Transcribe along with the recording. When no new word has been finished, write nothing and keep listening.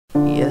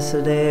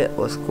Yesterday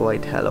was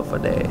quite hell of a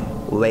day.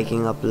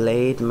 Waking up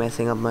late,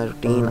 messing up my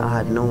routine, I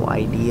had no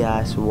idea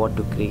as to what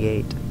to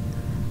create.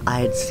 I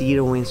had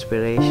zero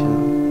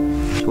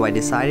inspiration. So I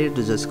decided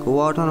to just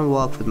go out on a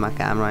walk with my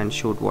camera and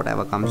shoot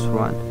whatever comes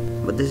front.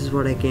 But this is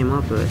what I came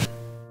up with.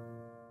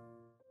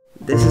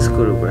 This is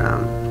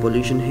Gurugram.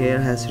 Pollution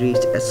here has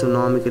reached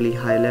astronomically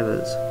high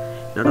levels.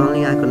 Not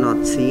only I could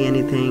not see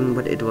anything,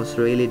 but it was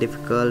really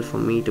difficult for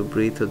me to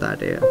breathe through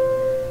that air.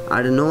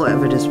 I don't know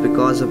if it is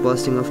because of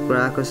bursting of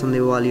crackers on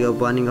Diwali or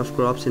burning of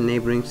crops in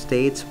neighbouring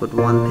states, but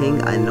one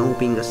thing I know,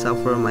 being a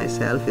sufferer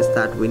myself, is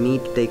that we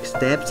need to take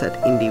steps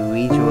at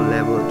individual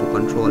level to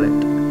control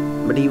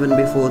it. But even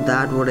before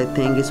that, what I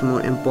think is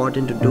more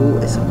important to do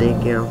is to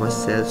take care of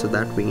ourselves so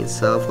that we can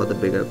serve for the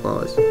bigger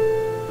cause.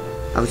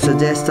 I would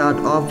suggest start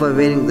off by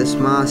wearing this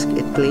mask.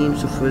 It claims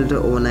to filter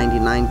over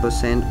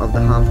 99% of the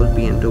harmful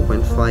PM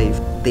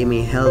 2.5. They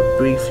may help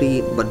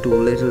briefly but do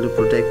little to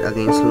protect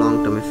against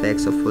long-term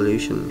effects of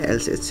pollution,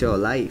 else it's your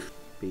life.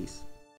 Peace.